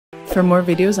For more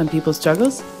videos on people's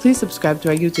struggles, please subscribe to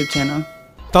our YouTube channel.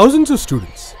 Thousands of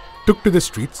students took to the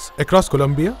streets across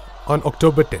Colombia on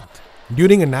October 10th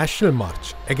during a national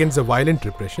march against the violent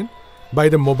repression by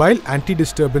the Mobile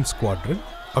Anti-Disturbance Squadron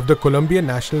of the Colombian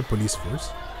National Police Force,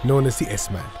 known as the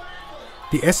ESMAD.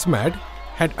 The ESMAD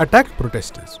had attacked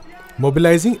protesters,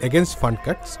 mobilizing against fund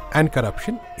cuts and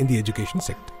corruption in the education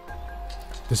sector.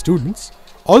 The students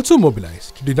also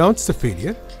mobilized to denounce the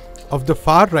failure of the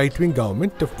far right-wing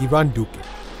government of Ivan Duque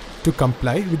to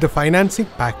comply with the financing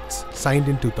pacts signed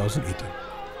in 2018.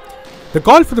 The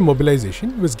call for the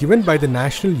mobilization was given by the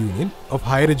National Union of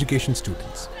Higher Education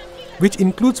Students, which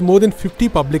includes more than 50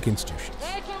 public institutions,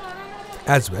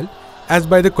 as well as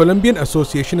by the Colombian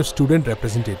Association of Student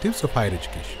Representatives of Higher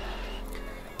Education.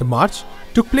 The march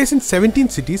took place in 17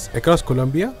 cities across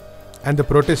Colombia, and the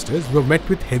protesters were met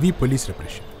with heavy police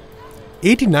repression.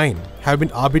 89 have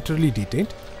been arbitrarily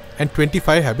detained and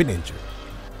 25 have been injured.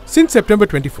 Since September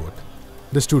 24th,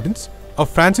 the students of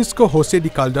Francisco José de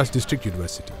Caldas District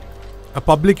University, a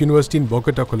public university in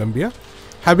Bogota, Colombia,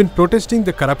 have been protesting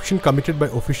the corruption committed by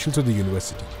officials of the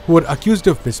university, who are accused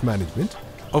of mismanagement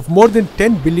of more than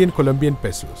 10 billion Colombian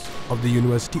pesos of the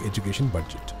university education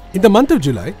budget. In the month of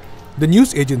July, the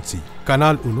news agency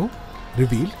Canal Uno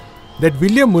revealed that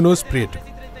William Munoz Prieto,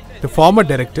 the former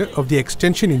director of the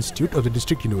Extension Institute of the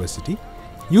district university,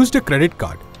 used a credit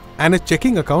card and a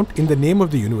checking account in the name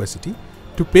of the university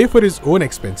to pay for his own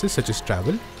expenses such as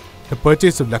travel, the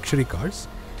purchase of luxury cars,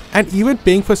 and even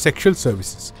paying for sexual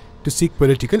services to seek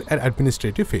political and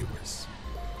administrative favors.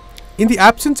 In the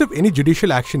absence of any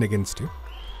judicial action against him,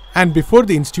 and before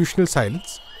the institutional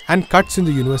silence and cuts in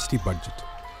the university budget,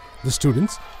 the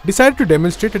students decided to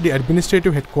demonstrate at the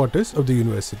administrative headquarters of the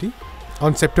university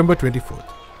on September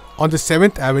 24th on the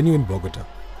 7th Avenue in Bogota.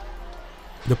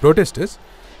 The protesters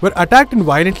were attacked and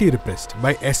violently repressed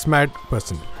by ESMAD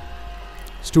personnel.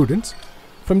 Students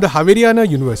from the Javeriana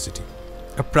University,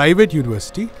 a private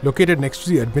university located next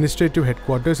to the administrative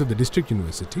headquarters of the district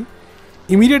university,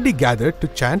 immediately gathered to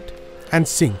chant and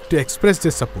sing to express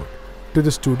their support to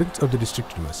the students of the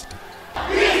district university.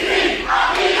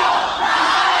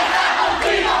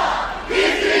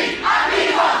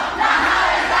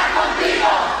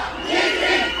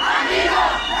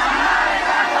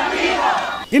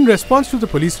 In response to the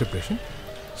police repression,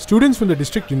 students from the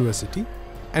district university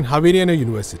and Javeriana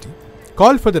University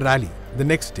called for the rally the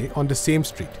next day on the same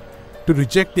street to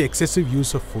reject the excessive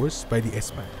use of force by the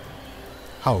ESMAD.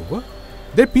 However,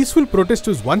 their peaceful protest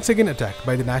was once again attacked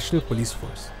by the National Police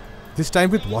Force, this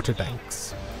time with water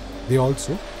tanks. They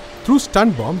also threw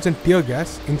stun bombs and tear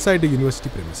gas inside the university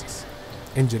premises,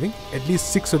 injuring at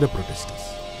least 6 other protesters.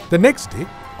 The next day,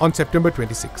 on September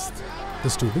 26th, the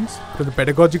students from the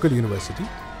Pedagogical University,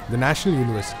 the National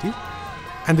University,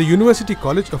 and the University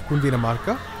College of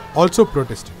Cundinamarca also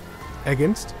protested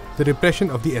against the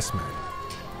repression of the ESMAD.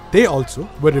 They also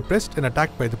were repressed and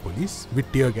attacked by the police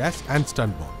with tear gas and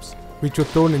stun bombs, which were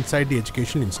thrown inside the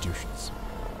educational institutions.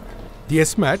 The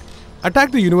ESMAD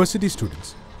attacked the university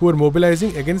students who were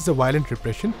mobilizing against the violent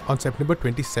repression on September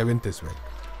 27th as well.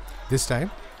 This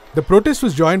time, the protest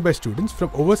was joined by students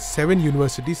from over 7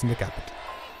 universities in the capital.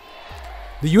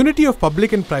 The unity of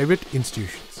public and private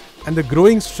institutions and the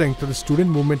growing strength of the student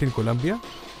movement in Colombia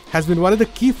has been one of the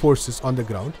key forces on the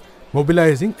ground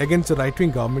mobilizing against the right-wing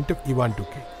government of Ivan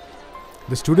Duque.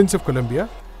 The students of Colombia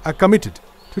are committed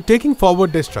to taking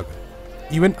forward their struggle,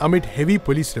 even amid heavy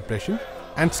police repression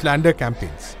and slander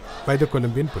campaigns by the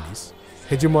Colombian police,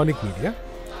 hegemonic media,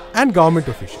 and government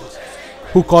officials,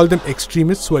 who call them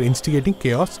extremists who are instigating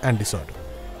chaos and disorder.